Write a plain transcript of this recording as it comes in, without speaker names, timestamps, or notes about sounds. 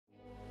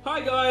Hi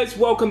guys,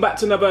 welcome back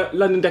to another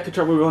London Decker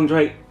Travel with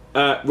Andre,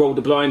 Roll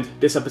the Blind,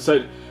 this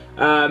episode.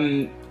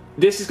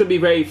 This is going to be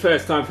the very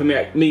first time for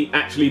me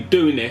actually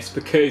doing this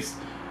because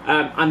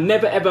I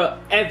never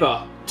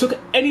ever took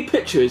any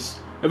pictures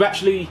of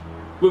actually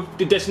with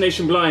the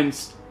destination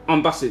blinds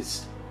on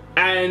buses.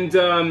 And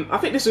I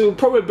think this will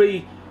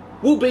probably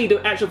be the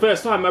actual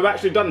first time I've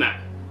actually done that.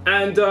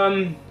 And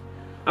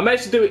I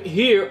managed to do it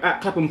here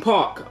at Clapham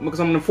Park because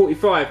I'm on a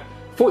 45.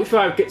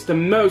 45 gets the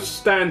most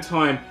stand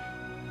time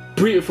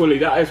beautifully.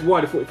 That is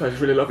why the 45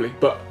 is really lovely,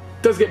 but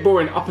it does get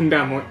boring up and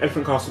down from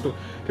Elephant Castle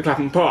to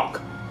Clapham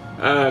Park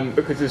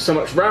because there's so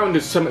much round,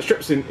 there's so much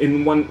strips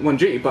in one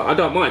duty, but I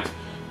don't mind.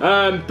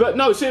 But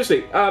no,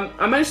 seriously,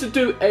 I managed to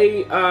do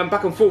a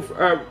back and forth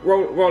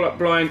roll up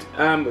blind, which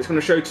I'm going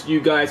to show to you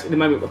guys in a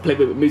moment. I'll play a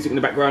bit of music in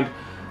the background.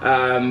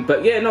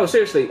 But yeah, no,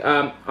 seriously,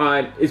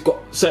 it's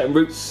got certain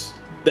routes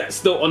that's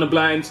still on the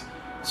blind.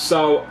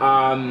 So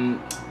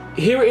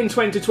here in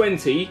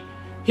 2020,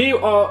 here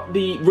are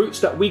the routes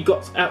that we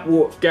got at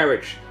Wharf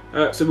Garage.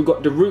 So we've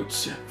got the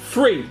routes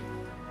 3,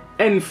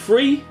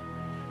 N3.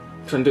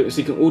 I'm trying to do it in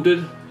sequence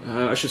ordered.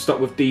 I should start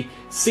with the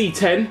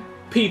C10,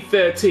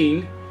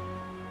 P13,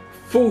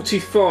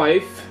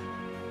 45,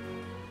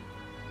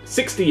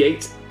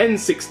 68,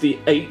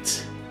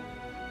 N68,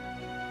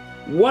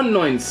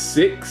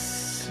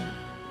 196,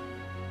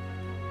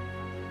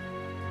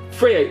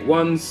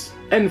 381s,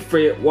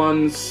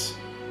 N381s.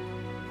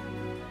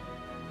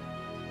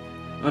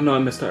 I know I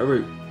missed out a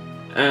route.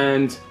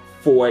 And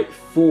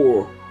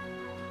 484.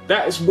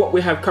 That is what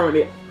we have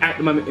currently at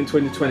the moment in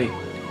 2020.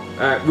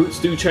 Routes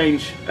do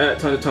change time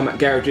to time at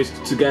garages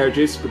to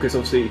garages because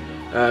obviously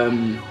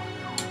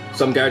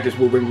some garages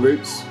will bring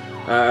routes.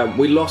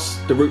 We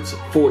lost the routes at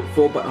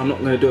 484, but I'm not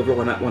going to do a vlog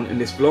on that one in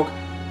this vlog.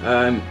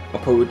 I'll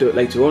probably do it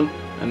later on,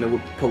 and there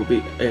will probably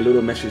be a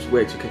little message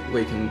where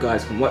you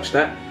guys can watch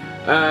that.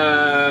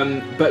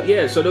 But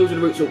yeah, so those are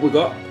the routes that we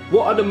got.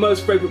 What are the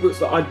most favourite routes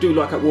that I do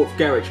like at Wharf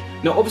Garage?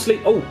 Now obviously,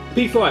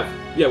 P5.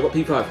 Yeah, what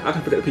P5? I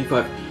can't forget the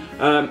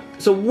P5.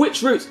 So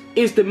which route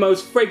is the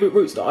most favourite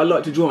routes that I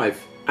like to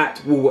drive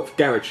at Wharf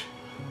Garage?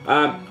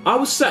 I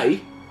would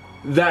say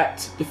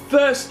that the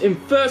first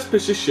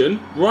position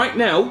right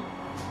now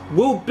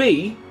will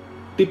be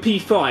the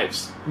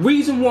P5s.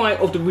 Reason why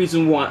I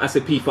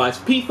say P5s.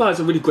 P5s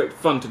are really great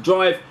fun to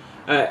drive.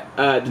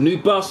 The new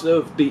bus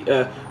with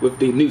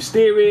the new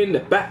steering,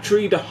 the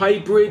battery, the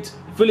hybrid,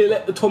 fully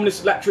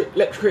autonomous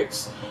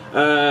electrics,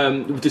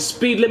 with the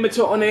speed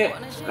limiter on it,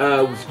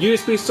 with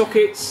USB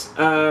sockets,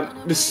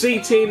 the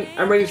seating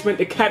arrangement,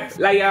 the cab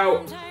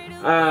layout.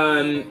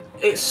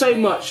 It's so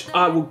much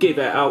I will give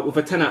it out with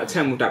a 10 out of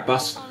 10 with that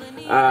bus.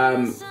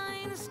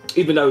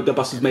 Even though the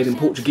bus is made in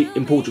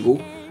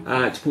Portugal.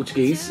 It's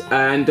Portuguese,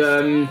 and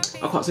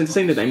I can't seem to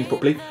say the name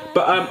properly.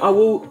 But I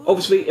will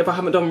obviously, if I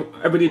haven't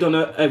already done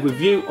a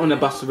review on the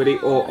bus already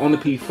or on the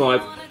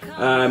P5,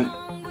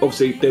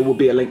 obviously there will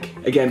be a link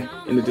again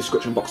in the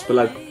description box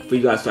below for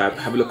you guys to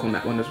have a look on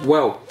that one as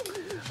well.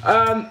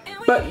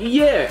 But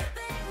yeah,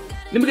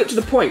 let me get to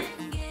the point.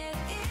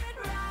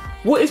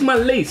 What is my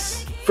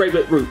least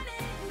favourite route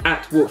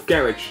at Wharf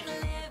Garage?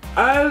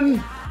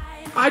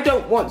 I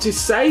don't want to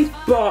say,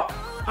 but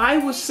I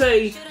would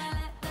say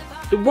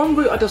the one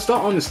route I just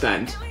don't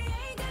understand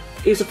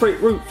is the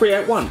route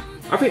 381.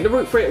 I think the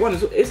route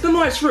 381 is the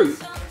nice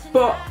route,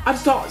 but I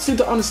just don't seem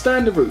to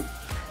understand the route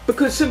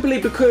simply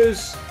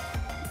because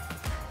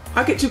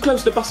I get too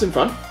close to the bus in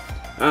front.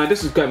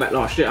 This is going back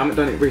last year. I haven't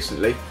done it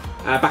recently.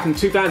 Back in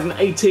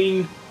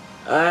 2018,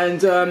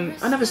 and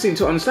I never seem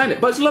to understand it.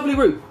 But it's a lovely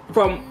route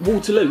from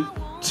Waterloo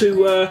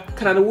to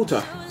Canada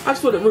Water. I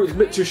just thought the route was a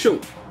bit too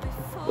short.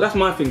 That's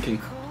my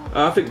thinking.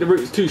 I think the route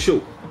is too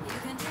short.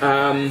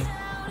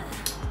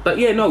 But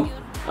yeah, no.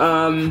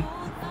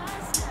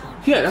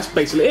 Yeah, that's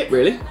basically it,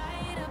 really.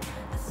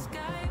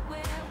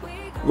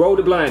 Roll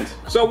the blind.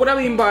 So what do I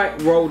mean by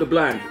roll the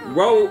blind?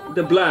 Roll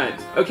the blind.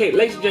 Okay,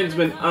 ladies and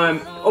gentlemen,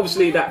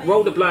 obviously that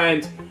roll the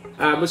blind,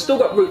 we've still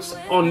got routes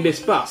on this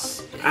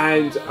bus,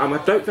 and I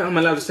don't think I'm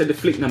allowed to say the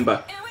fleet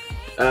number,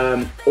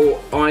 or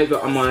either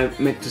am I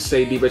meant to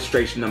say the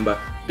registration number.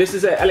 This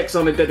is an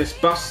Alexander Dennis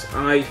bus.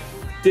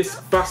 This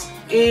bus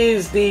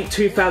is the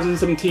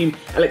 2017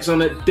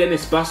 Alexander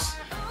Dennis bus.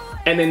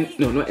 No,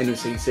 not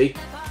NCC,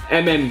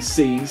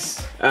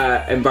 MMC's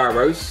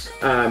Enviro's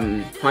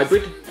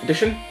hybrid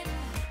edition.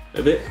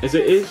 As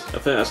it is, I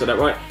think I said that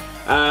right.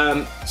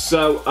 It's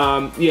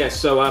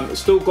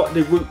still got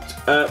the route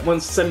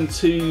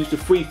 172s, the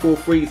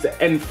 343s, the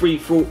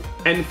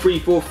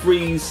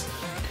N343s.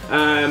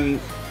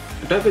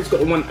 I don't think it's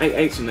got the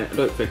 188s on it. I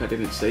don't think I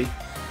didn't see.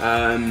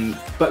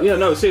 But yeah,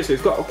 no, seriously,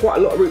 it's got quite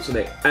a lot of routes on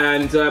it,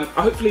 and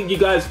hopefully you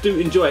guys do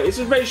enjoy it. It's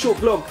a very short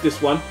vlog,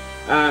 this one.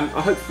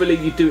 Hopefully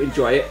you do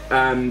enjoy it,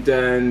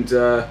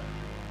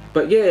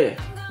 but yeah,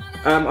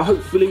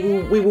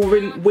 hopefully we will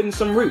win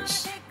some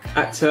routes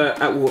at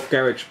Wharf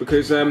Garage,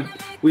 because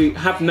we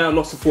have now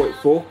lost the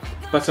 484,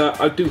 but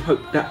I do hope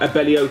that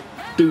Abellio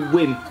do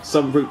win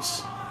some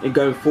routes in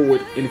going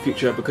forward in the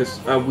future, because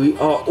we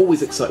are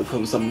always excited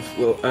for some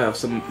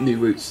new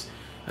routes.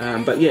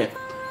 But yeah,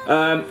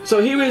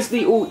 So here is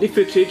all the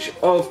footage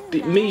of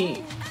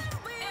me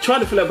trying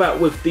to fill about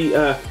with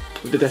the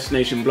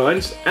destination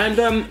blinds, and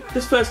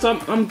this first time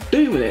I'm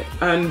doing it,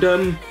 and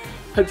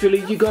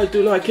hopefully you guys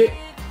do like it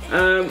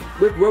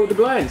with Roll the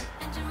Blinds.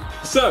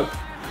 So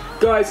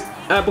guys,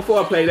 before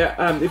I play that,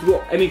 if you've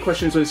got any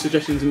questions or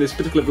suggestions in this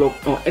particular vlog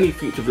or any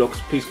future vlogs,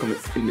 please comment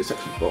in the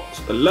section box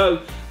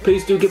below.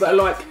 Please do give it a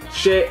like,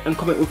 share and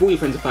comment with all your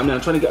friends and family.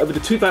 I'm trying to get over the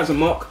 2,000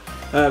 mark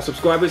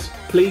subscribers.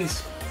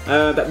 Please,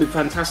 that'd be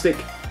fantastic.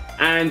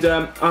 And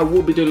I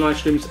will be doing live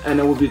streams,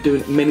 and I will be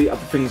doing many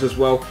other things as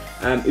well.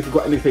 If you've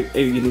got anything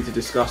you need to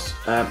discuss,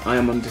 I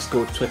am on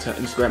Discord, Twitter,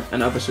 Instagram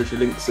and other social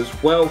links as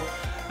well.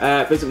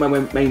 Visit my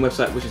main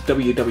website, which is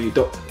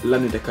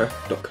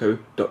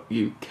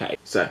www.londondeco.co.uk.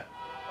 So,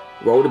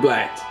 roll the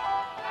blinds.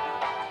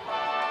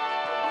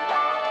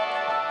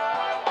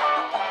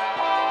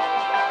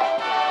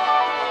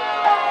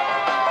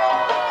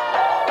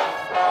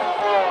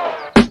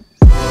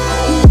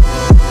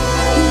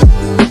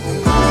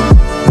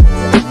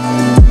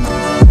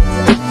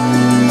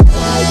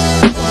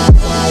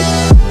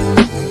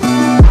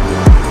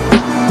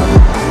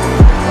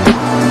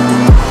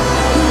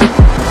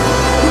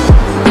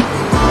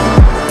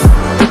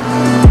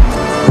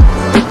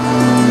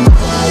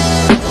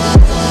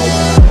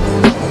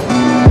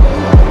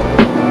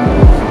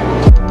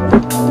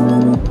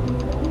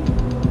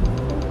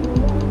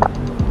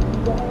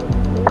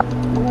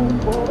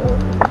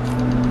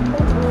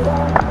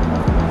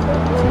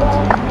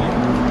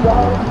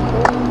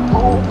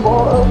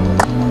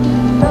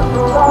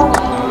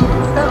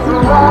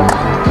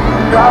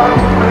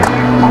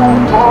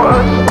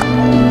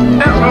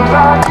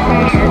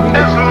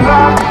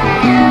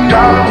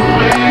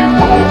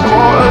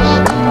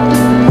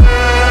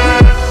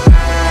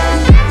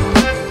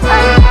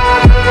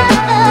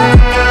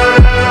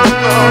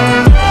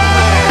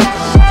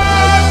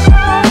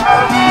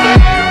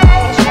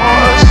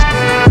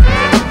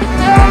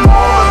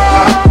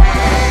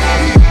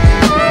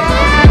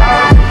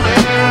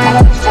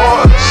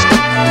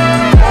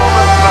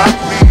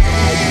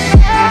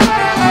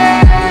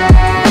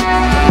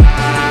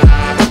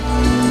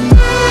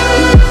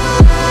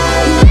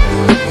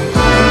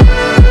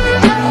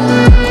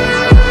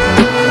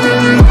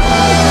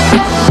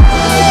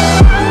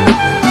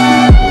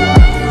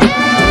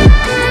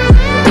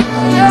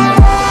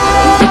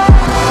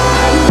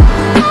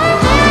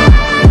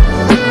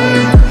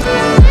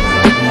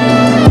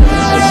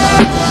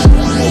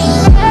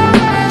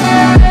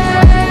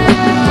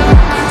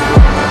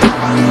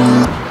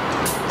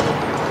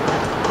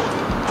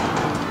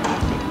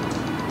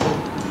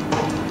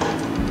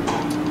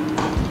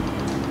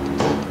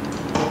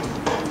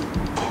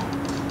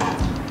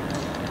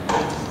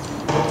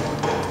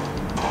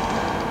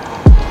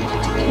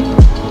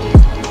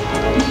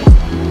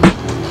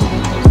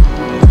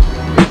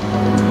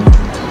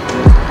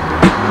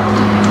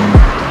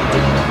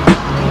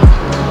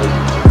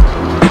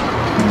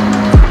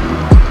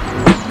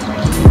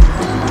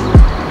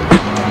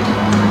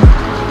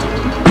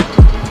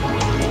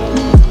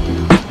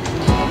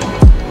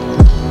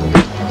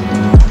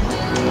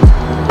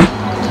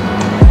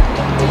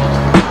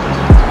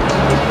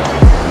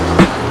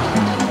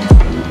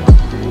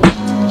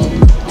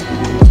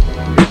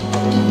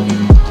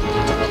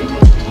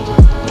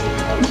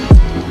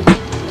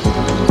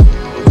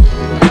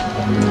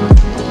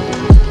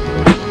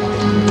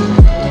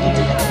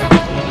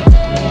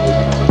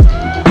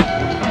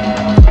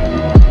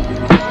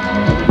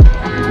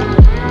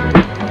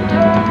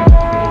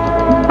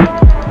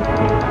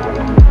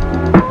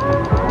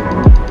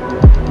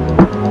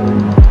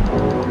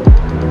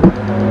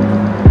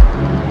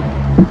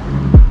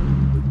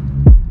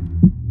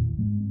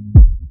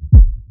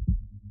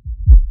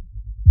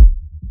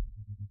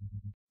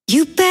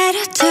 You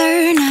better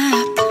turn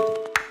up.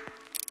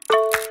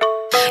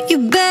 You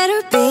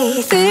better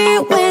be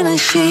there when I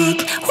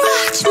shake.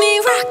 Watch me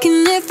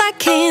rockin' if I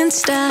can't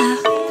stop.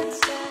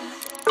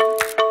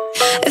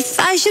 If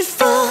I should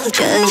fall,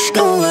 just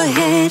go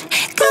ahead.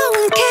 Go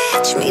and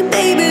catch me,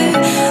 baby.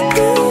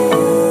 Ooh.